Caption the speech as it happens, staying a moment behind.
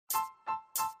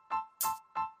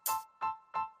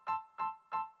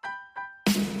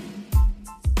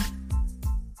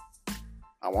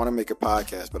want to make a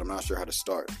podcast, but I'm not sure how to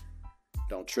start.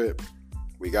 Don't trip.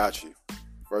 We got you.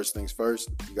 First things first,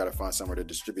 you got to find somewhere to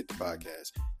distribute the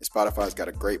podcast. And Spotify's got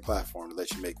a great platform to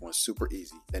let you make one super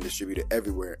easy, then distribute it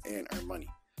everywhere and earn money.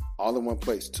 All in one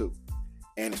place, too.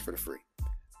 And it's for the free.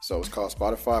 So it's called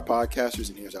Spotify Podcasters,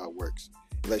 and here's how it works.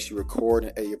 It lets you record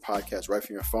and edit your podcast right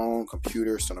from your phone,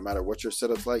 computer, so no matter what your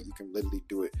setup's like, you can literally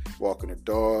do it walking a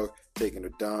dog, taking a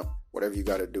dump, whatever you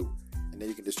got to do. And then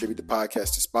you can distribute the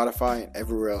podcast to Spotify and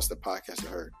everywhere else the podcast is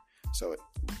heard. So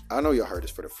I know y'all heard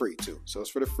it's for the free, too. So it's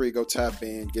for the free. Go tap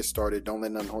in, get started. Don't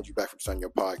let nothing hold you back from starting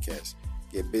your podcast.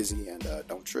 Get busy and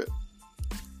don't trip.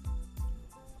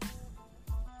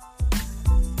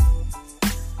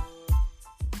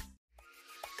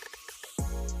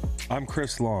 I'm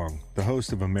Chris Long, the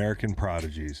host of American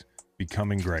Prodigies,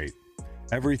 Becoming Great.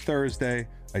 Every Thursday,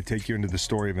 I take you into the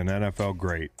story of an NFL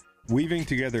great. Weaving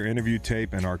together interview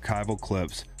tape and archival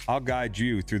clips, I'll guide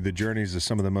you through the journeys of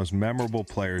some of the most memorable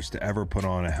players to ever put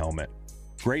on a helmet.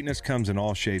 Greatness comes in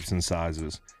all shapes and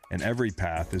sizes, and every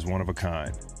path is one of a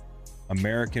kind.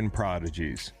 American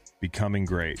Prodigies, Becoming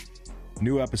Great.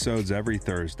 New episodes every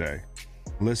Thursday.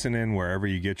 Listen in wherever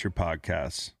you get your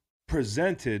podcasts.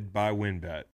 Presented by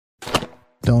WinBet.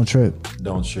 Don't trip.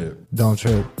 Don't trip. Don't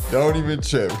trip. Don't even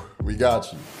trip. We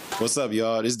got you. What's up,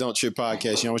 y'all? This is Don't Trip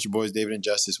Podcast. You know, with your boys, David and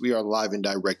Justice. We are live and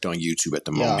direct on YouTube at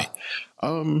the moment.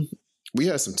 We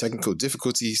had some technical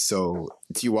difficulties, so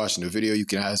if you're watching the video, you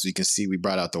can see we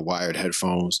brought out the wired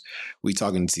headphones. We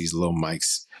talking to these little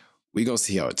mics. We gonna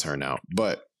see how it turned out.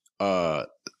 But on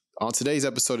today's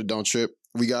episode of Don't Trip,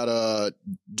 we got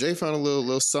Jay found a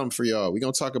little something for y'all. We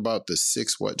gonna talk about the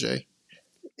 6 what, Jay?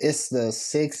 It's the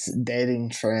 6 dating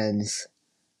trends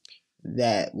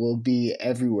that will be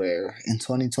everywhere in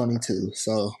 2022.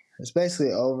 So it's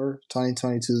basically over.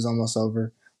 2022 is almost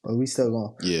over, but we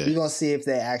still we're gonna see if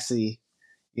they actually,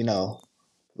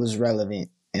 was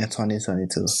relevant in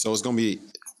 2022. So it's gonna be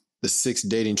the 6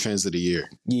 dating trends of the year.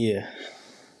 Yeah.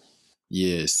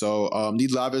 Yeah. So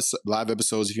these live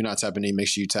episodes, if you're not tapping in, make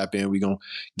sure you tap in. We're gonna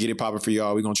get it popping for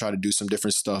y'all. We're gonna try to do some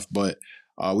different stuff, but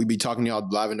we be talking to y'all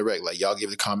live and direct. Like, y'all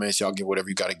give the comments, y'all give whatever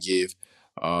you gotta give.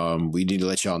 We need to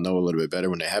let y'all know a little bit better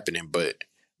when they're happening, but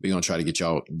we're gonna try to get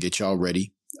y'all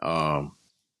ready,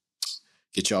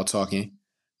 get y'all talking.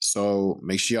 So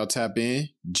make sure y'all tap in.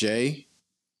 Jay,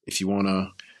 if you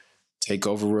wanna take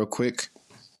over real quick,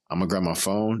 I'm gonna grab my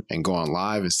phone and go on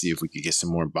live and see if we could get some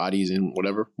more bodies and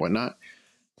whatnot.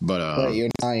 But you're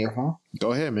not on your phone?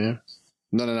 Go ahead, man.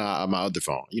 No, my other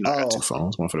phone. I got 2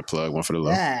 phones. One for the plug, one for the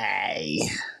low. Hey.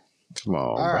 Come on,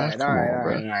 All right. All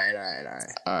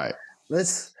right.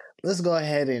 Let's go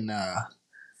ahead and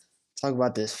talk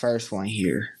about this first one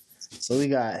here. So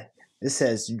it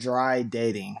says dry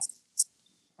dating.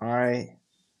 All right.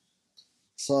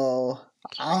 So,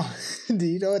 do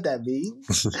you know what that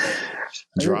means?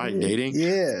 Dry dating?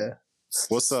 Yeah.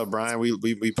 What's up, Brian? We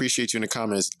appreciate you in the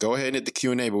comments. Go ahead and hit the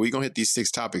Q&A, but we're going to hit these 6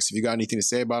 topics. If you got anything to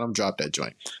say about them, drop that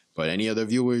joint. But any other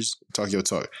viewers, talk your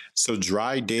talk. So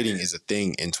dry dating is a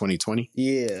thing in 2020?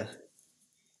 Yeah.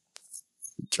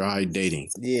 Dry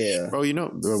dating. Yeah. Bro,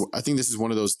 I think this is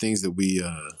one of those things that we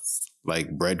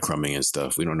like breadcrumbing and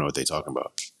stuff. We don't know what they're talking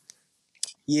about.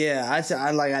 Yeah,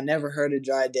 I never heard of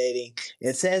dry dating.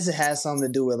 It says it has something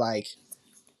to do with like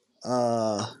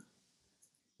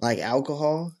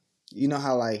alcohol. You know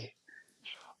how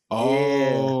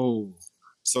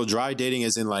So dry dating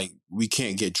is in like we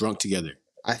can't get drunk together.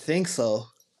 I think so.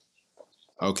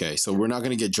 Okay, so we're not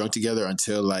going to get drunk together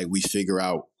until like we figure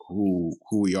out who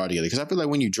we are together. Because I feel like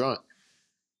when you're drunk,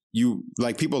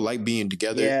 people like being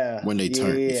together when they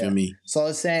turn. You feel me? So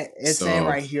it's saying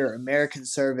right here, American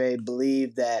survey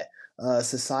believe that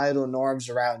societal norms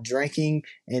around drinking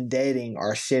and dating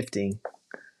are shifting.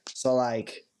 So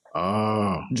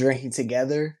drinking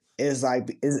together is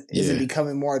it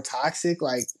becoming more toxic?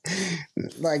 Like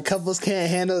couples can't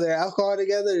handle their alcohol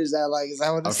together? Is that what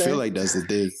it's saying? I feel like that's the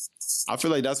thing. I feel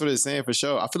like that's what it's saying for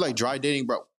sure. I feel like dry dating,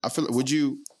 bro. I feel like,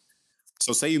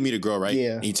 so say you meet a girl, right?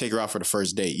 Yeah. And you take her out for the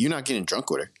first date. You're not getting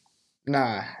drunk with her.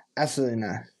 Nah, absolutely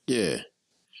not. Yeah.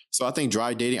 So I think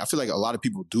dry dating, I feel like a lot of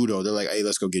people do though. They're like, hey,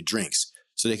 let's go get drinks.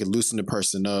 So they can loosen the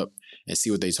person up and see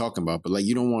what they're talking about. But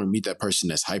you don't want to meet that person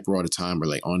that's hyper all the time or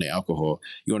on the alcohol.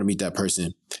 You want to meet that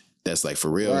person that's for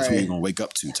real, right. Who you're going to wake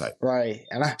up to type. Right.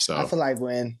 And I feel like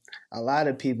when a lot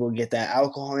of people get that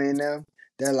alcohol in them,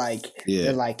 they're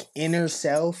they're inner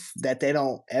self that they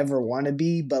don't ever want to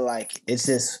be, but it's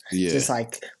just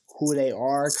who they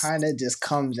are kind of just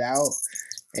comes out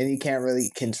and you can't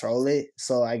really control it.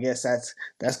 So I guess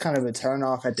that's kind of a turn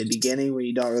off at the beginning when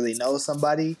you don't really know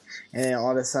somebody, and then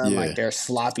all of a sudden they're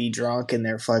sloppy drunk and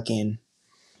they're fucking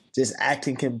just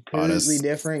acting completely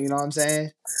different. You know what I'm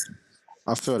saying?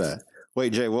 I feel that.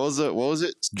 Wait, Jay, what was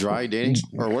it? Dry dating?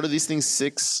 Or what are these things?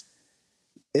 6?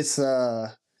 It's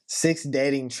 6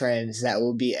 dating trends that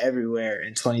will be everywhere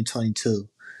in 2022.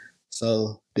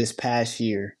 So this past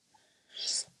year.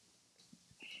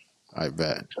 I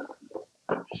bet.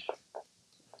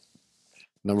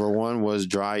 Number 1 was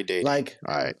dry dating. Like,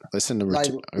 all right, listen. Number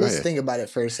 2. Let's think about it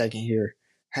for a second here.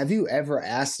 Have you ever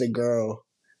asked a girl,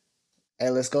 "Hey,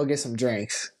 let's go get some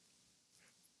drinks"?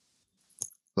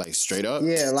 Like straight up?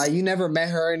 Yeah, like you never met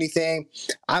her or anything.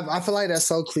 I feel like that's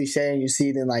so cliche, and you see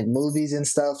it in like movies and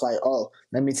stuff. Like, oh,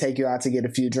 let me take you out to get a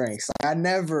few drinks. Like, I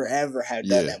never ever have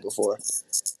done that before.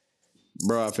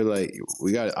 Bro, I feel like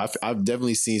I've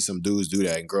definitely seen some dudes do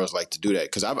that, and girls like to do that.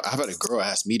 Because I've had a girl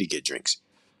ask me to get drinks.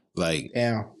 Like,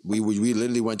 we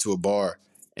literally went to a bar,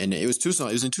 and it was Tucson.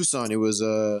 It was in Tucson. It was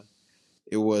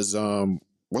what's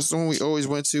the one we always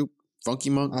went to? Funky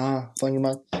Monk. Funky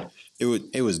Monk.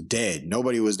 It was dead.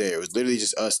 Nobody was there. It was literally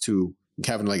just us two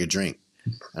having like a drink.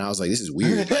 And I was like, this is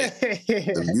weird. Like,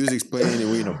 the music's playing and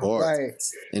we're in a bar. Right.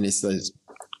 And it's like,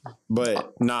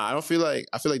 but I feel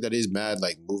like that is mad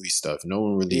like movie stuff. No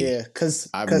one really. Yeah,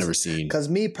 I've never seen. Because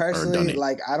me personally,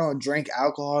 like I don't drink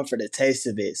alcohol for the taste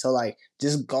of it. So like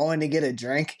just going to get a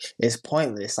drink is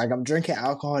pointless. Like I'm drinking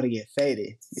alcohol to get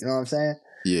faded. You know what I'm saying?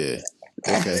 Yeah.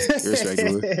 Okay.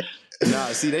 Respectfully.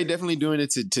 See, they definitely doing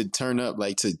it to turn up,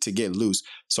 like to get loose.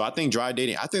 So I think dry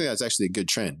dating, I think that's actually a good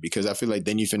trend because I feel like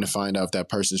then you finna find out if that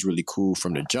person's really cool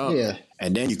from the jump. Yeah.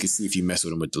 And then you can see if you mess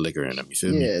with them with the liquor in them. You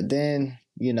feel me? Yeah. Then,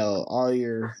 all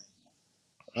your,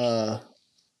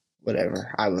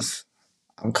 whatever.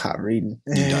 I'm caught reading.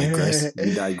 You digress.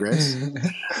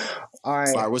 All right.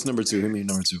 All right. What's number 2? Give me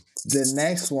number 2. The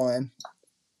next one.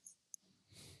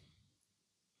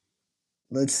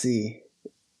 Let's see.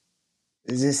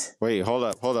 Is this? Wait, hold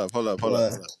up.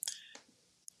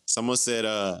 Someone said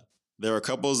there are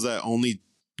couples that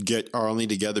are only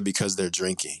together because they're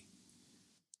drinking.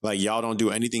 Like y'all don't do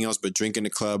anything else but drink in the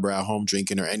club or at home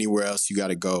drinking or anywhere else you got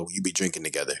to go. You be drinking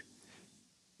together.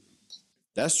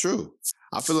 That's true.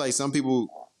 I feel like some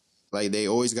people, like they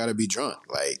always got to be drunk.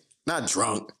 Like not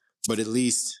drunk, but at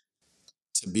least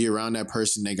to be around that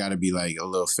person, they got to be like a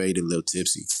little faded, a little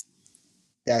tipsy.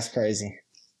 That's crazy.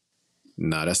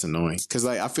 Nah, that's annoying. Because,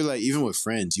 like, I feel like even with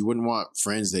friends, you wouldn't want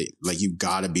friends that, like, you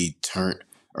gotta be turned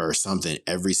or something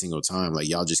every single time. Like,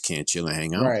 y'all just can't chill and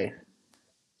hang out. Right.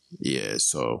 Yeah,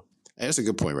 so that's a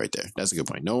good point right there. That's a good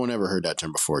point. No one ever heard that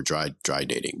term before, dry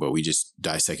dating, but we just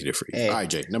dissected it for you. Hey. All right,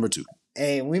 Jay, number 2.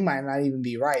 Hey, we might not even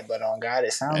be right, but on God,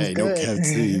 it sounds good. Hey, no cap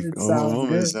to you.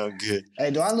 It sounds good. Hey,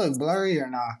 do I look blurry or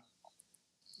not?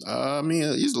 I mean,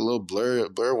 it's a little blur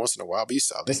once in a while, but you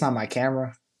solid. It's not my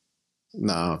camera.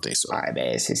 No, I don't think so. All right,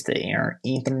 man. It's just the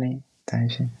internet.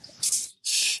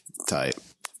 Tight.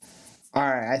 All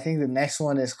right. I think the next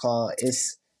one is called, it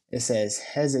says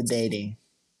hesitating.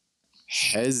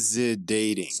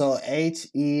 Hesitating. So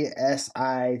HESIDATING.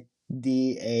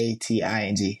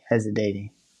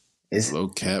 Hesitating. Low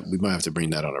cap. We might have to bring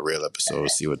that on a real episode,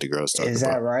 see what the girls talk about. Is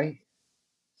that right?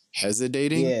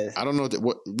 Hesitating? Yeah. I don't know.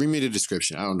 Read me the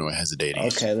description. I don't know what hesitating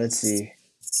is. Okay, let's see.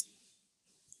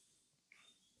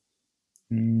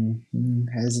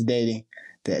 Hesitating.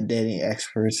 That dating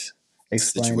experts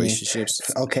explaining.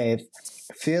 Situationships. Okay.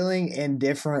 Feeling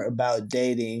indifferent about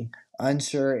dating,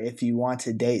 unsure if you want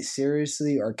to date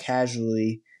seriously or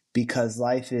casually because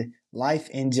life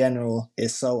in general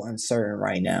is so uncertain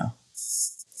right now.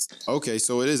 Okay,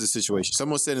 so it is a situation.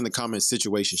 Someone said in the comments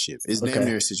situationship. It's damn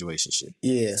near a situationship.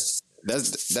 Yeah.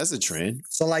 That's a trend.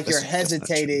 So like you're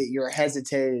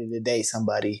hesitated to date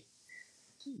somebody.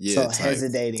 Yeah. So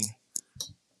hesitating.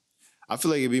 I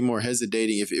feel like it'd be more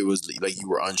hesitating if it was like you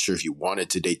were unsure if you wanted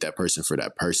to date that person for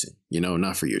that person,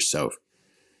 not for yourself.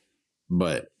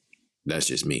 But that's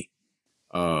just me.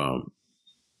 Yeah,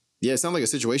 it sounds like a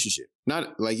situationship.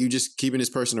 Not like you just keeping this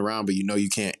person around, but you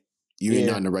can't. You're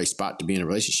not in the right spot to be in a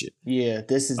relationship. Yeah,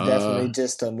 this is definitely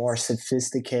just a more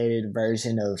sophisticated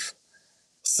version of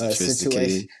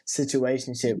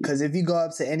situationship. Because if you go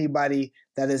up to anybody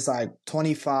that is like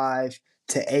 25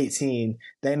 to 18,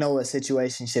 they know what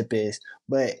situationship is.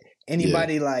 But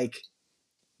anybody like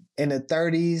in the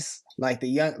 30s, like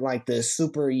the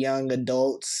super young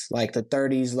adults, like the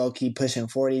 30s, low key pushing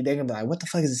 40, they're gonna be like, "What the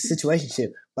fuck is a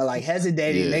situationship?" But like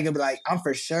hesitating, they're gonna be like, "I'm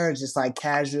for sure just like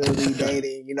casually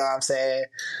dating." You know what I'm saying?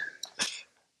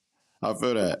 I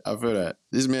feel that.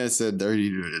 This man said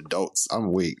dirty to adults.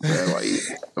 I'm weak, bro.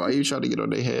 Why you trying to get on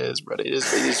their heads, bro? They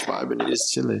just vibing, they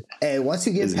just chilling. Hey, once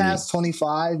you get past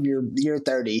 25, you're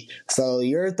 30. So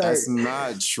you're 30. That's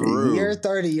not true. You're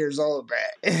 30 years old, bro.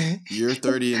 You're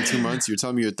 30 in 2 months. You're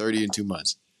telling me you're 30 in 2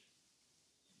 months.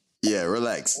 Yeah,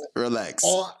 relax.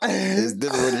 Oh. It's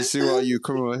different with the shoe on you.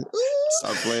 Come on.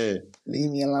 Stop playing.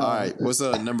 Leave me alone. All right. What's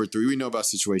number 3? We know about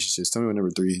situationships. Tell me what number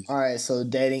 3 is. All right. So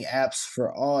dating apps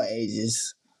for all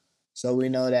ages. So we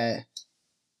know that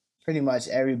pretty much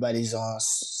everybody's on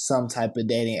some type of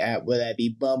dating app, whether that be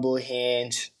Bumble,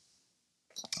 Hinge.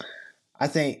 I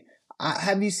think,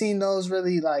 have you seen those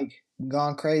really like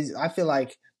gone crazy? I feel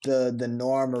like the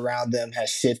norm around them has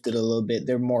shifted a little bit.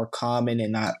 They're more common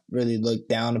and not really looked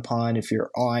down upon if you're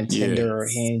on Tinder or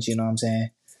Hinge. You know what I'm saying?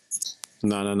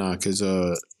 No. Because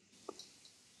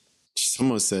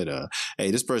someone said,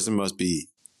 "Hey, this person must be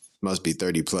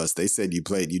 30 plus." They said you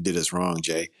did us wrong,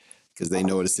 Jay, because they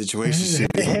know what a situation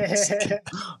is.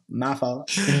 My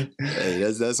fault. Hey,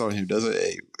 that's on him.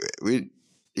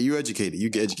 You educated.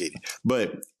 You get educated.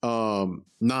 But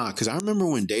because I remember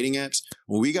when dating apps,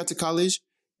 when we got to college,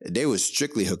 they was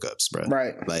strictly hookups, bro.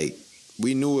 Right. Like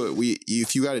we knew it.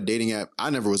 If you got a dating app,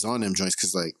 I never was on them joints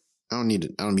because like I don't need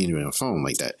a phone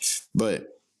like that.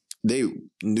 But they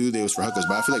knew they was for hookups.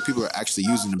 But I feel like people are actually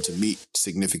using them to meet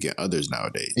significant others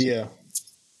nowadays. Yeah.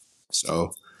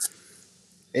 So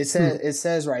it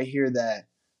says right here that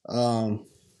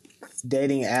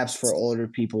dating apps for older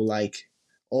people, like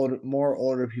more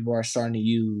older people are starting to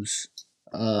use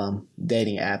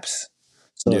dating apps.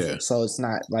 So it's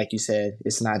not, like you said,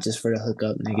 it's not just for the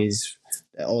hookup niggas.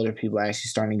 The older people actually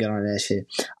starting to get on that shit.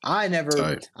 I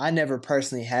never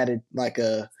personally had it like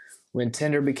when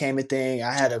Tinder became a thing.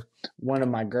 I had one of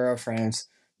my girlfriends,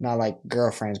 not like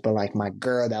girlfriends, but like my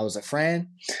girl that was a friend.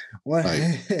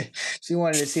 She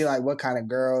wanted to see like what kind of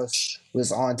girls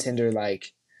was on Tinder,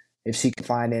 like if she could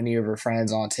find any of her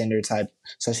friends on Tinder type.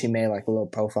 So she made like a little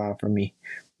profile for me.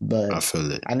 But I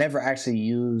feel it. I never actually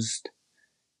used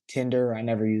Tinder. I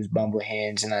never used Bumble,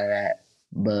 Hinge, none of that.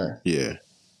 But yeah,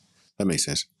 that makes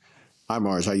sense. Hi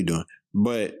Mars, how you doing?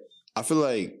 But I feel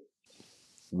like,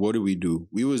 what did we do?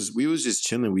 We was just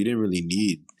chilling. We didn't really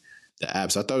need the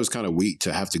apps. I thought it was kind of weak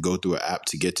to have to go through an app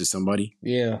to get to somebody.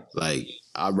 Yeah, like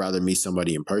I'd rather meet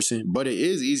somebody in person. But it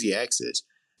is easy access,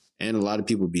 and a lot of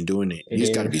people be doing it. You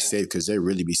just got to be safe because there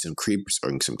really be some creeps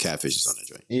or some catfishes on the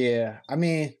joint. Yeah, I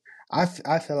mean, I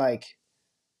feel like,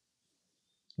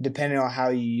 depending on how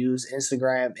you use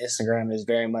Instagram is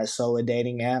very much so a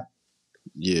dating app.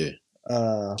 Yeah.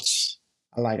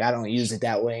 I don't use it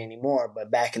that way anymore,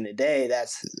 but back in the day,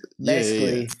 that's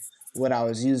basically what I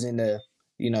was using to,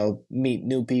 meet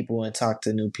new people and talk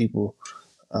to new people.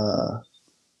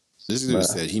 This dude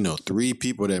said 3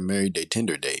 people that married their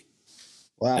Tinder date.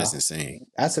 Wow. That's insane.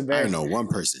 I don't know one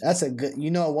person. That's a good,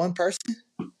 one person?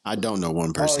 I don't know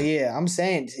one person. Oh yeah, I'm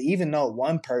saying to even know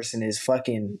one person is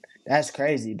fucking, that's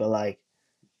crazy. But like,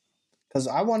 because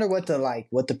I wonder what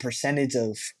the percentage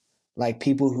of like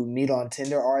people who meet on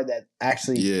Tinder are that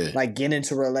actually like get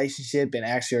into a relationship and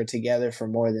actually are together for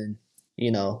more than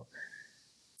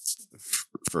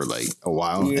for like a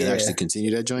while and actually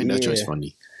continue that joint. That's just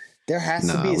funny. There has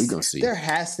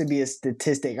to be a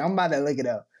statistic. I'm about to look it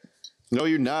up. No,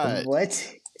 you're not.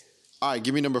 What? All right,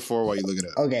 give me number 4 while you look it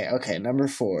up. Okay, number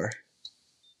 4.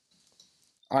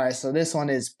 All right, so this one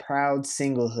is Proud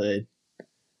Singlehood.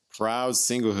 Proud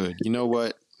Singlehood. You know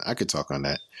what? I could talk on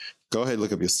that. Go ahead,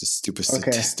 look up your stupid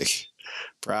statistic. Okay.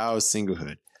 Proud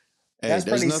Singlehood. Hey, that's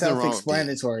pretty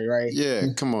self-explanatory, right? Yeah,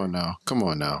 come on now.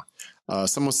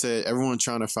 Someone said everyone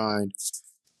trying to find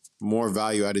more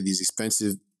value out of these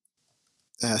expensive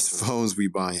ass phones we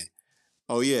buying.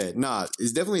 Oh yeah,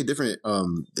 it's definitely a different.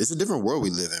 It's a different world we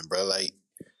live in, bro. Like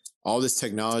all this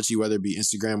technology, whether it be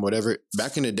Instagram, whatever.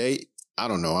 Back in the day, I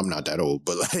don't know. I'm not that old,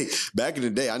 but like back in the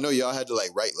day, I know y'all had to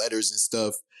like write letters and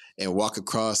stuff and walk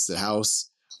across the house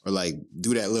or like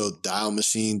do that little dial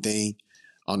machine thing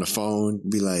on the phone,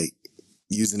 be like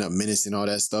using up minutes and all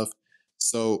that stuff.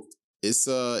 So it's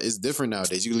different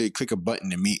nowadays. You can literally click a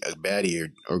button and meet a baddie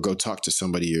or go talk to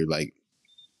somebody or like.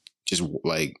 Just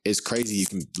like it's crazy. You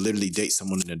can literally date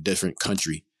someone in a different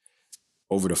country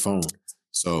over the phone.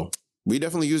 So we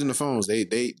definitely using the phones. That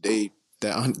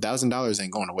 $1,000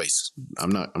 ain't going to waste. I'm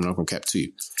not gonna cap to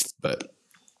you, but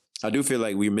I do feel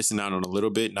like we're missing out on a little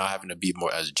bit, not having to be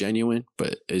more as genuine.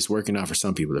 But it's working out for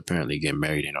some people. Apparently, getting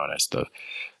married and all that stuff.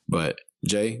 But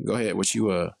Jay, go ahead. What you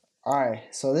All right.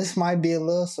 So this might be a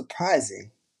little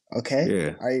surprising. Okay.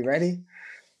 Yeah. Are you ready?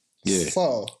 Yeah.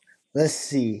 So let's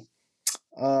see.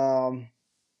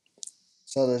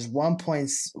 So there's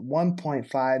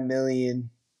 1.5 million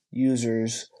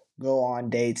users go on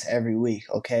dates every week,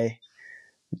 okay?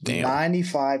 Damn.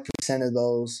 95% of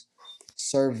those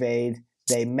surveyed,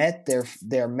 they met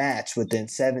their match within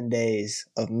 7 days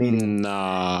of meeting.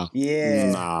 Nah.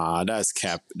 Yeah. Nah, that's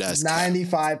cap. That's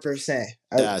 95%.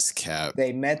 That's cap.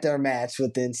 They met their match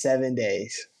within 7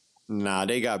 days. Nah,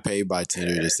 they got paid by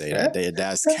Tinder to say that.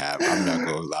 That's cap. I'm not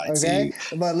gonna lie to you.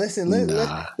 But listen to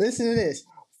this.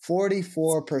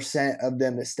 44% of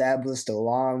them established a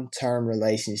long-term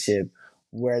relationship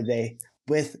with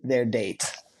their date.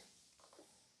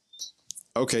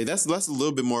 Okay, that's a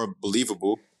little bit more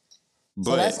believable. But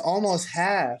so that's almost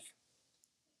half.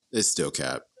 It's still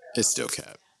cap.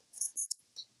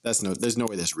 There's no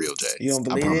way that's real, Jay. You don't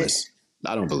believe it?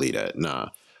 I don't believe that. Nah.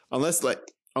 Unless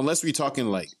we're talking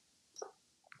like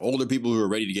older people who are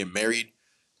ready to get married.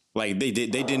 Like they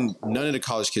didn't. None of the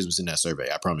college kids was in that survey.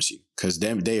 I promise you, because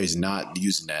they is not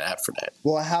using that app for that.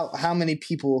 Well, how many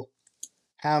people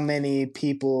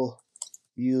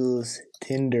use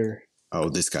Tinder? Oh,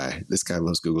 this guy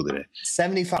loves Google today.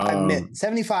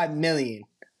 75 million.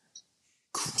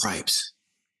 Cripes.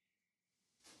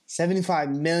 75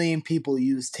 million people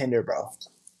use Tinder, bro.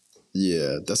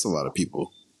 Yeah, that's a lot of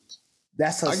people.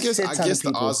 That's I guess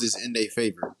the odds is in their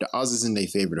favor. The odds is in their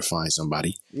favor to find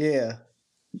somebody. Yeah.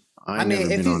 I mean,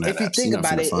 if you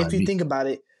think about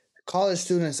it, college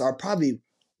students are probably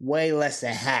way less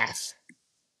than half.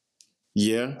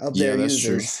 Yeah. Of their that's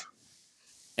users. True.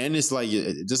 And it's like,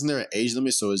 isn't there an age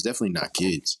limit? So it's definitely not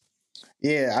kids.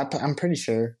 Yeah, I'm pretty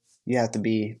sure you have to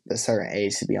be a certain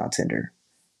age to be on Tinder.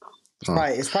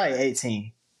 It's probably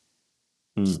 18.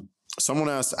 Someone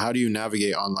asked, how do you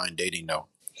navigate online dating though?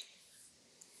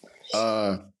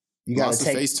 You gotta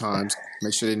take FaceTimes.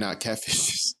 Make sure they're not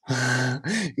catfishes.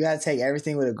 You gotta take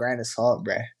everything with a grain of salt,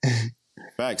 bruh.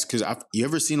 Facts, because you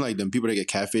ever seen like them people that get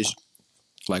catfish,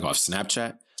 like off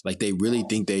Snapchat? Like they really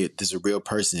think there's a real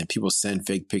person, and people send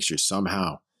fake pictures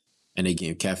somehow, and they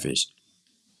get catfished.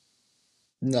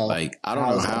 No, like I don't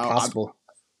know how. Possible.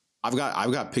 I've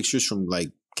got pictures from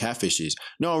like catfishes.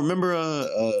 No, remember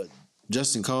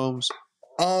Justin Combs?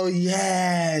 Oh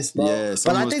yes, bro. Yeah,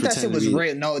 but I think that shit was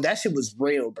real. No, that shit was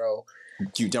real, bro.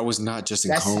 Dude, that was not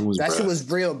Justin Combs, bro. That shit bro. was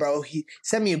real, bro. He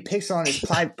sent me a picture on his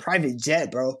private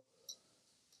jet, bro.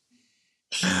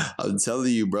 I'm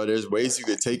telling you, bro, there's ways you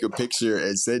could take a picture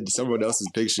and send someone else's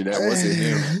picture. That wasn't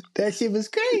him. That shit was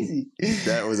crazy.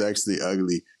 That was actually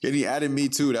ugly. And he added me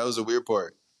too. That was the weird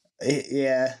part.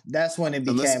 Yeah, that's when it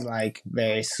became like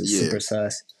very super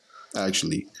sus.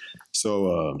 Actually.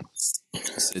 So,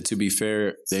 to be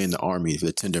fair, they're in the army for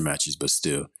the Tinder matches, but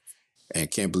still. And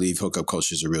can't believe hookup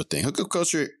culture is a real thing. Hookup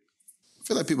culture, I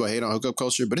feel like people hate on hookup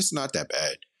culture, but it's not that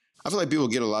bad. I feel like people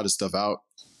get a lot of stuff out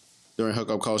during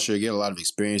hookup culture, get a lot of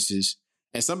experiences.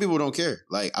 And some people don't care.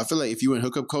 Like, I feel like if you're in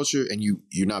hookup culture and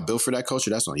you're not built for that culture,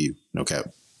 that's on you. No cap.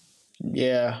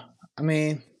 Yeah. I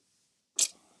mean,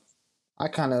 I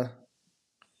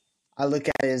look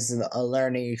at it as a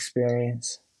learning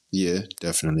experience. Yeah,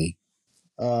 definitely.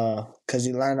 Because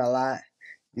you learn a lot.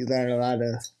 You learn a lot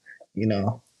of,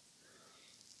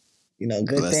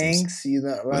 good things. You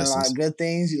learn a lot of good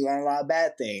things. You learn a lot of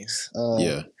bad things.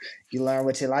 You learn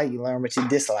what you like. You learn what you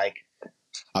dislike.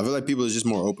 I feel like people are just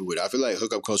more open with it. I feel like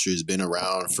hookup culture has been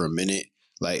around for a minute.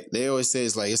 Like, they always say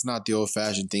it's like, it's not the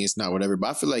old-fashioned thing. It's not whatever. But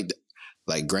I feel like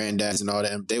granddads and all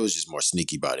them, they was just more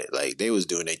sneaky about it. Like, they was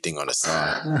doing their thing on the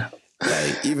side.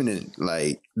 Like, even in,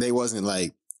 like, they wasn't,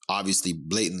 like, obviously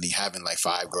blatantly having, like,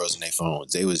 5 girls in their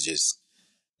phones. They was just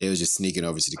sneaking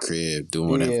over to the crib, doing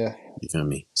whatever. Yeah. You feel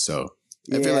me? So,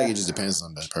 I feel like it just depends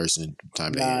on the person,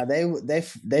 time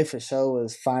they for sure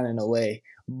was finding a way.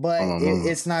 But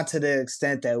it's not to the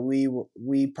extent that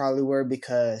we probably were,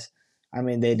 because, I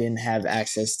mean, they didn't have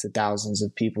access to thousands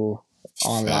of people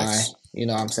online. Facts. You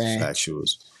know what I'm saying?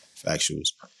 Factuals.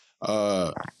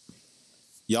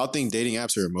 Y'all think dating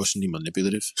apps are emotionally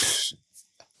manipulative?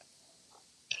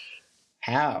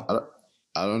 How?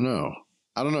 I don't know.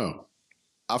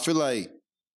 I feel like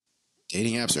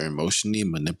dating apps are emotionally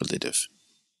manipulative.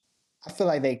 I feel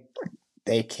like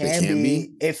they can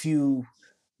be if you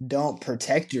don't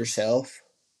protect yourself.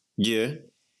 Yeah.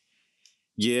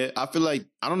 I feel like,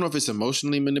 I don't know if it's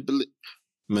emotionally manipulative.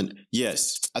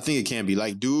 Yes, I think it can be.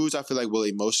 Like, dudes, I feel like, will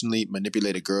emotionally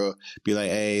manipulate a girl, be like,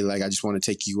 hey, like, I just want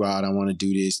to take you out, I want to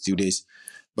do this.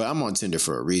 But I'm on Tinder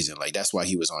for a reason. Like, that's why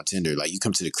he was on Tinder. Like, you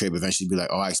come to the crib, eventually be like,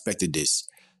 oh, I expected this.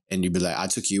 And you'd be like, I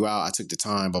took you out, I took the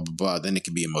time, blah, blah, blah. Then it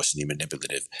can be emotionally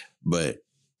manipulative. But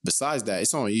besides that,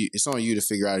 it's on you. It's on you to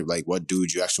figure out, like, what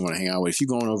dude you actually want to hang out with. If you're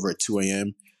going over at 2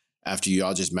 a.m. after you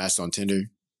all just matched on Tinder,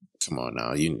 Come on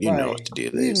now, you know what the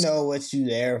deal is. You know what you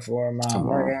there for, Mom.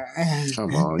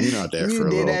 Come on, you're not there for. You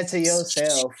did that to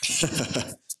yourself.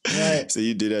 Right. So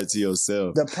you did that to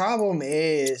yourself. The problem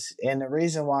is, and the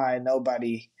reason why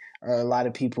nobody or a lot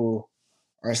of people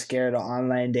are scared of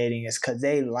online dating is because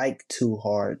they like too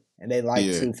hard and they like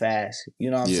too fast.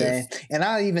 You know what I'm saying? And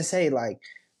I'll even say, like,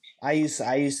 I used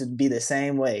to be the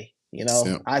same way. You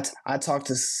know, I talked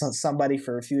to somebody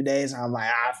for a few days and I'm like,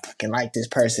 I fucking like this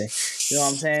person. You know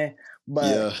what I'm saying?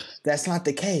 But that's not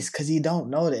the case because you don't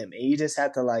know them. And you just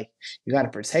have to, like, you got to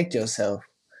protect yourself.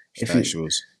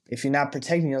 If you're not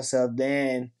protecting yourself,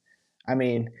 then, I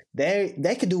mean,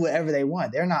 they could do whatever they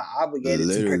want. They're not obligated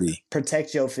to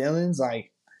protect your feelings.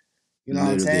 Like, you know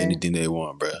what I'm saying? Anything they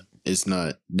want, bro. It's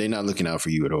not, they're not looking out for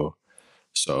you at all.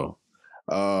 So,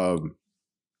 the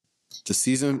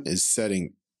season is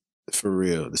setting for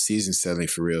real. The season's setting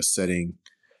for real. Setting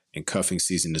and cuffing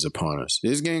season is upon us.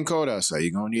 It's getting cold outside.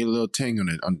 You're going to need a little ting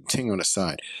on the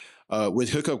side. With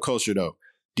hookup culture, though,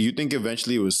 do you think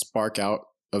eventually it will spark out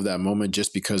of that moment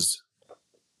just because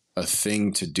a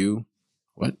thing to do?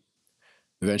 What?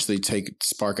 Eventually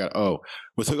spark out. Oh,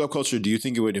 with hookup culture, do you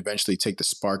think it would eventually take the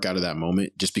spark out of that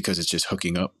moment just because it's just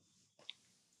hooking up?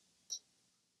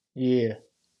 Yeah.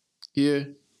 Yeah.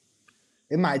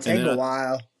 It might take a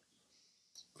while.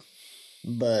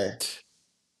 But,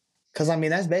 because, I mean,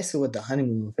 that's basically what the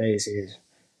honeymoon phase is.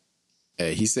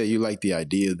 Hey, he said you like the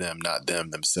idea of them, not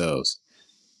them themselves.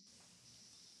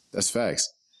 That's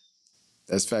facts.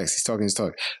 That's facts. He's talking his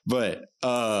talk. But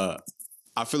I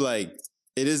feel like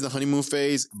it is the honeymoon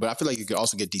phase, but I feel like you could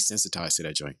also get desensitized to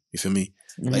that joint. You feel me?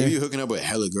 Mm-hmm. Like if you're hooking up with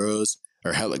hella girls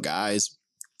or hella guys,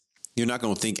 you're not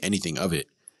going to think anything of it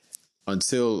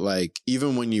until, like,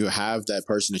 even when you have that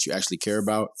person that you actually care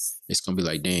about, it's going to be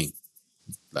like, dang,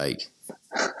 like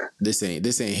this ain't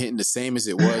hitting the same as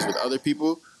it was with other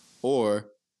people, or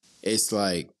it's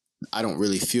like I don't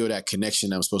really feel that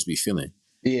connection I'm supposed to be feeling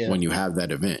when you have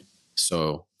that event.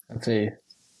 So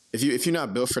if you're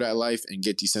not built for that life and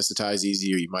get desensitized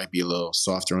easy, or you might be a little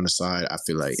softer on the side, I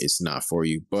feel like it's not for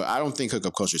you. But I don't think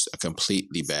hookup culture is a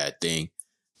completely bad thing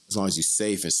as long as you're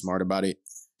safe and smart about it.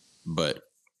 But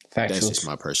that's just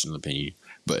my personal opinion.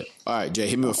 But all right, Jay,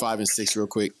 hit me with 5 and 6 real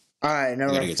quick. All right,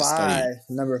 number 5.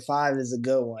 Number 5 is a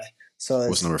good one. So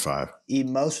what's number 5?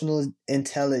 Emotional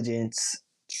intelligence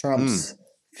trumps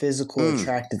physical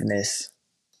attractiveness.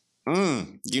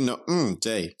 Jay, you're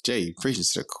preaching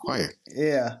to the choir.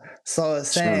 Yeah. So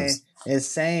it's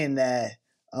saying that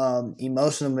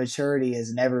emotional maturity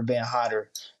has never been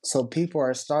hotter. So people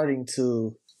are starting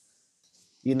to,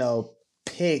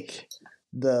 pick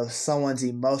someone's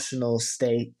emotional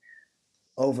state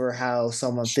over how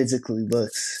someone physically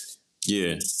looks.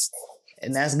 Yeah.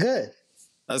 And that's good.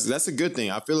 That's a good thing.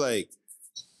 I feel like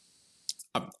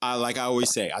I like I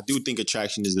always say, I do think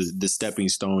attraction is the stepping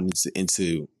stone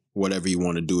into whatever you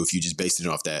want to do if you just base it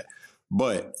off that.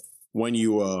 But when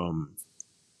you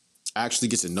actually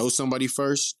get to know somebody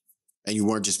first and you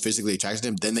weren't just physically attracted to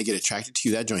them, then they get attracted to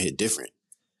you, that joint hit different.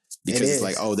 Because it's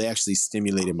like, oh, they actually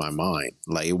stimulated my mind.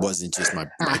 Like, it wasn't just my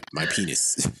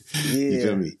penis. You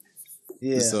feel me?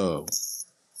 Yeah. So,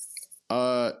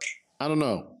 I don't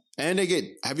know. And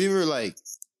have you ever, like,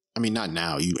 I mean, not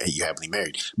now, you happily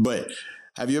married, but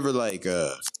have you ever, like,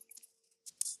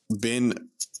 been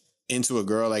into a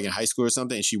girl, like, in high school or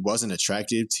something, and she wasn't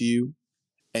attractive to you?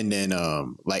 And then,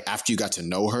 like, after you got to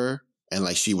know her and,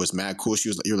 like, she was mad cool,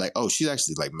 you're like, oh, she's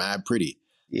actually, like, mad pretty.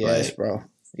 Yes, like, bro.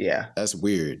 Yeah. That's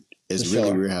weird. It's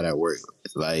really weird how that works.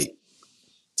 Like,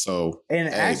 so. And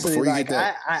actually, like,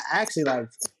 I actually, like,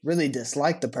 really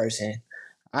disliked the person.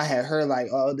 I had heard, like,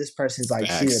 oh, this person's, like,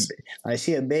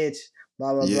 she a bitch,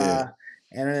 blah, blah, blah.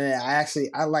 And then I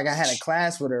had a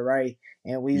class with her, right?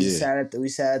 And we sat at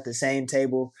the same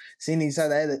table, seeing each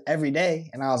other every day.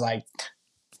 And I was like,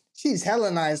 she's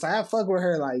hella nice. Like, I fuck with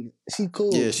her. Like, she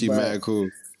cool. Yeah, she mad cool.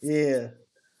 Yeah.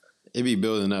 It be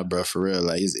building up, bro, for real.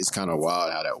 Like, it's kind of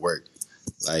wild how that worked.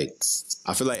 Like,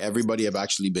 I feel like everybody I've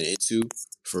actually been into,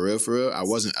 for real, I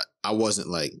wasn't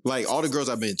like all the girls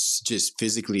I've been just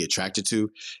physically attracted to,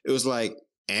 it was like,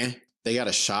 they got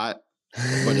a shot,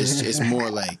 but it's more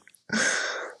like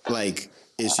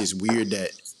it's just weird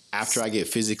that after I get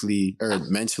physically or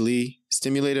mentally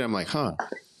stimulated, I'm like,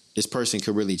 this person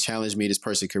could really challenge me. This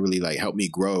person could really, like, help me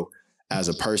grow as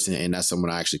a person, and that's someone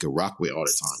I actually could rock with all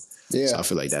the time. Yeah. So I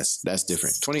feel like that's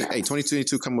different.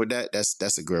 2022 come with that.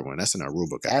 That's a good one. That's in our rule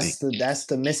book, I think. That's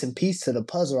the missing piece to the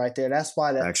puzzle right there. That's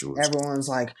why everyone's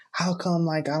like, how come,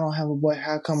 like, I don't have a boy?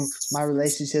 How come my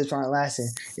relationships aren't lasting?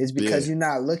 It's because you're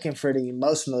not looking for the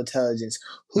emotional intelligence.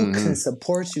 Who can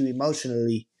support you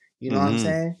emotionally? You know what I'm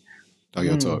saying? Talk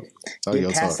your talk.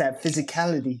 Get past that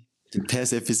physicality. Get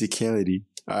past that physicality.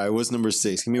 All right, what's number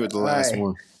 6? Give me with the last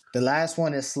one. The last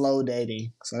one is slow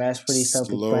dating. So that's pretty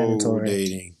self-explanatory. Slow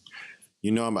dating.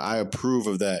 You know, I approve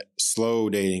of that. Slow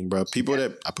dating, bro. People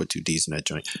that I put 2 D's in that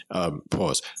joint.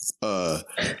 Pause.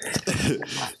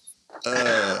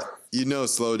 You know,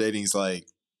 slow dating's like,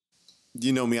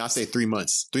 you know me, I say 3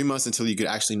 months. 3 months until you could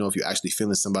actually know if you're actually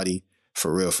feeling somebody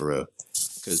for real.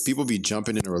 Because people be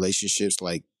jumping into relationships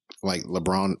like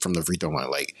LeBron from the free throw line.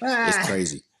 Like, it's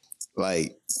crazy.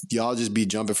 Like, y'all just be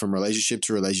jumping from relationship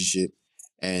to relationship,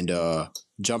 and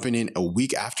jumping in a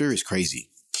week after is crazy.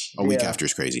 A week after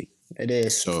is crazy. It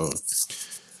is. So,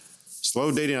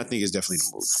 slow dating, I think, is definitely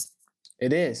the move.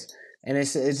 It is. And it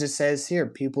just says here,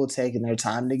 people taking their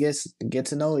time to get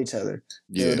to know each other,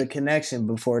 build a connection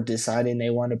before deciding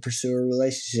they want to pursue a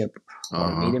relationship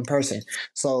or meet in person.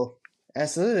 So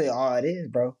that's literally all it is,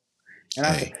 bro. And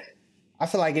I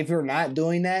feel like if you're not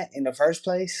doing that in the first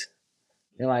place,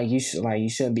 then you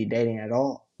shouldn't be dating at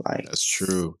all. Like, that's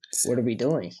true. What are we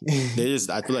doing? I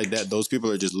feel like that those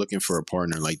people are just looking for a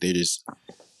partner. Like, they just,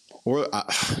 or I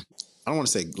don't want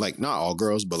to say like not all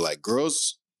girls, but like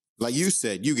girls. Like you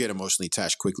said, you get emotionally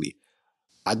attached quickly.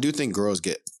 I do think a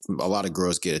lot of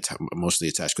girls get emotionally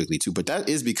attached quickly too. But that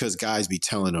is because guys be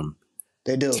telling them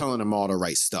all the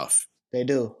right stuff. They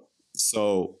do.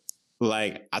 So,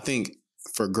 like, I think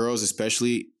for girls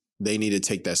especially, they need to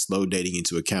take that slow dating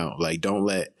into account. Like, don't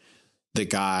let the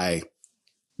guy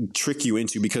trick you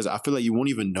into, because I feel like you won't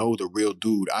even know the real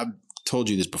dude. I've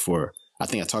told you this before. I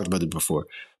think I talked about it before.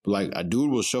 But like, a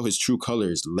dude will show his true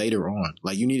colors later on.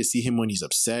 Like, you need to see him when he's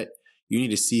upset. You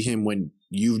need to see him when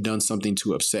you've done something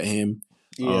to upset him.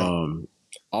 Yeah.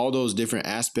 All those different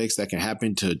aspects that can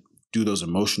happen to do those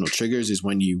emotional triggers is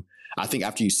when I think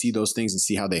after you see those things and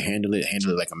see how they handle it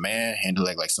like a man, handle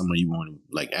it like someone you want to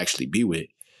like actually be with,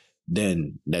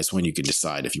 then that's when you can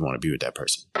decide if you want to be with that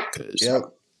person. Because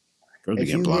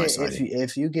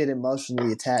if you get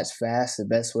emotionally attached fast, the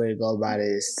best way to go about it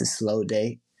is to slow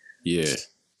date. Yeah.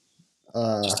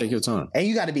 Just take your time. And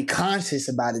you got to be conscious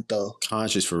about it, though.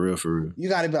 Conscious, for real. You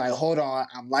got to be like, hold on,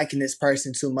 I'm liking this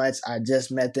person too much. I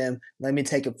just met them. Let me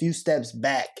take a few steps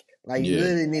back. Like, you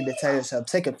really need to tell yourself,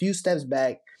 take a few steps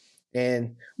back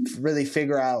and really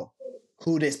figure out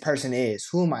who this person is.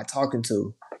 Who am I talking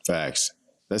to? Facts.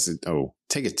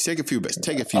 Take a few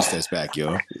steps back,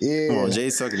 yo. Yeah. Come on,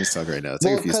 Jay's talking this talk right now.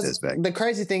 Take a few steps back. The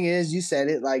crazy thing is, you said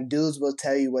it, like, dudes will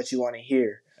tell you what you want to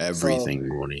hear. Everything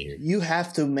you want to hear. You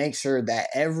have to make sure that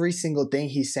every single thing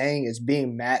he's saying is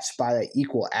being matched by the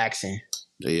equal action.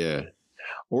 Yeah.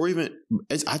 Or even,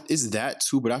 it's that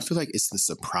too, but I feel like it's the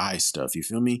surprise stuff. You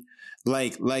feel me?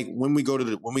 Like when we go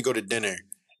to dinner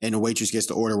and the waitress gets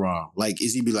the order wrong, like,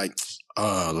 is he be like,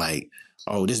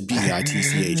 this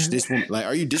BITCH, this one, like,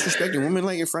 are you disrespecting women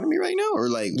like in front of me right now? Or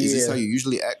like, is this how you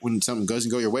usually act when something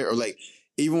doesn't go your way? Or like,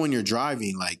 even when you're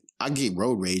driving, like, I get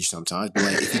road rage sometimes, but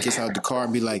like, if he gets out of the car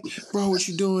and be like, bro, what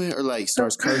you doing? Or like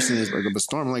starts cursing like a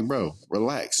storm, I'm like, bro,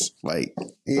 relax. Like,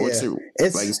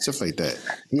 it's stuff like that.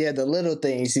 Yeah, the little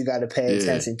things you got to pay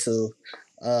attention to,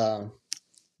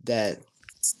 that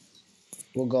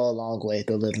will go a long way.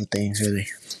 The little things, really.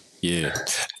 Yeah.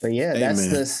 But yeah,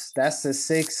 that's the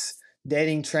 6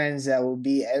 dating trends that will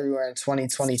be everywhere in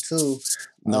 2022.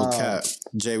 No cap.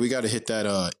 Jay, we gotta hit that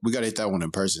one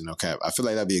in person, no cap. I feel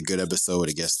like that'd be a good episode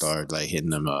to get started, like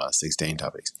hitting them 6 dating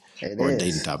topics.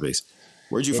 Dating topics.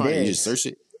 Where'd you find it? You just search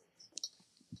it?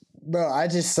 Bro, I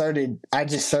just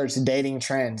searched dating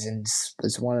trends, and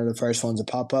it's one of the first ones to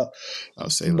pop up. I'll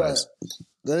say less.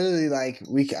 Literally, like,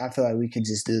 I feel like we could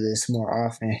just do this more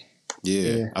often.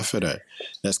 Yeah, I feel that.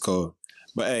 That's cool.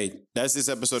 But hey, that's this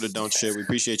episode of Don't Trip. We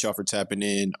appreciate y'all for tapping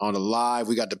in on the live.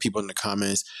 We got the people in the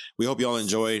comments. We hope y'all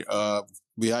enjoyed.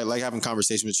 We like having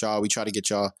conversations with y'all. We try to get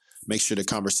y'all, make sure the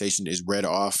conversation is read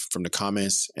off from the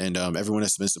comments. And everyone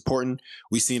that's been supporting,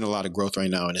 we've seen a lot of growth right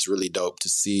now, and it's really dope to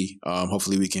see.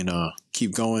 Hopefully we can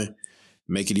keep going,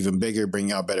 make it even bigger,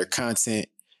 bring out better content.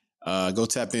 Go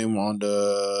tap in on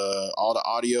all the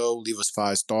audio. Leave us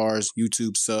 5 stars.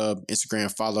 YouTube sub,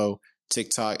 Instagram follow,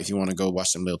 TikTok if you want to go watch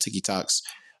some little TikToks.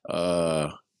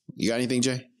 You got anything,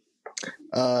 Jay?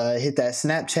 Hit that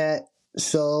Snapchat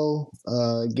show.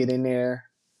 Get in there.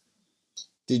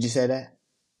 Did you say that?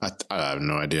 I have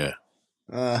no idea.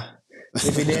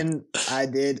 If you didn't, I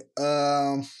did.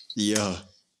 Yeah,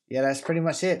 that's pretty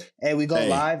much it. Hey, we go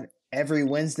live every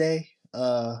Wednesday.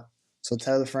 So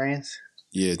tell the friends.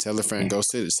 Yeah, tell a friend. Go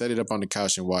set it up on the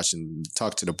couch and watch and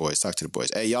talk to the boys.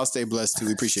 Hey, y'all stay blessed too.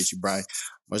 We appreciate you, Brian.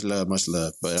 Much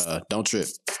love. But don't trip.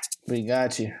 We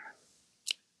got you.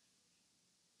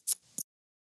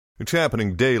 It's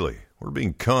happening daily. We're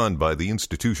being conned by the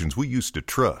institutions we used to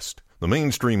trust. The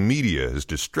mainstream media is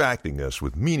distracting us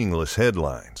with meaningless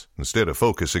headlines instead of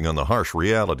focusing on the harsh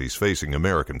realities facing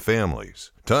American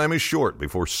families. Time is short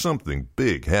before something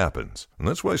big happens, and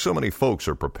that's why so many folks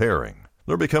are preparing.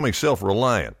 They're becoming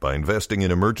self-reliant by investing in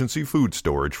emergency food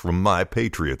storage from My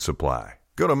Patriot Supply.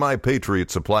 Go to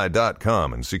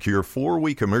MyPatriotSupply.com and secure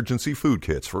 4-week emergency food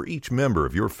kits for each member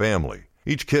of your family.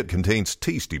 Each kit contains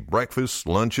tasty breakfasts,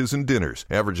 lunches, and dinners,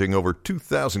 averaging over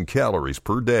 2,000 calories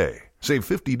per day. Save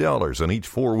 $50 on each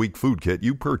 4-week food kit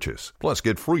you purchase. Plus,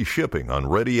 get free shipping on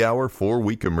Ready Hour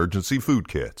 4-week emergency food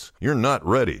kits. You're not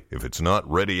ready if it's not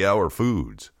Ready Hour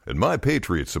foods. At My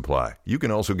Patriot Supply, you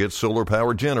can also get solar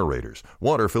power generators,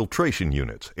 water filtration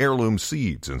units, heirloom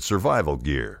seeds, and survival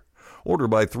gear. Order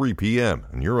by 3 p.m.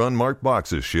 and your unmarked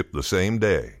boxes ship the same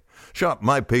day. Shop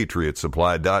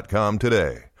MyPatriotSupply.com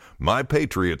today.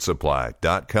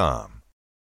 MyPatriotSupply.com.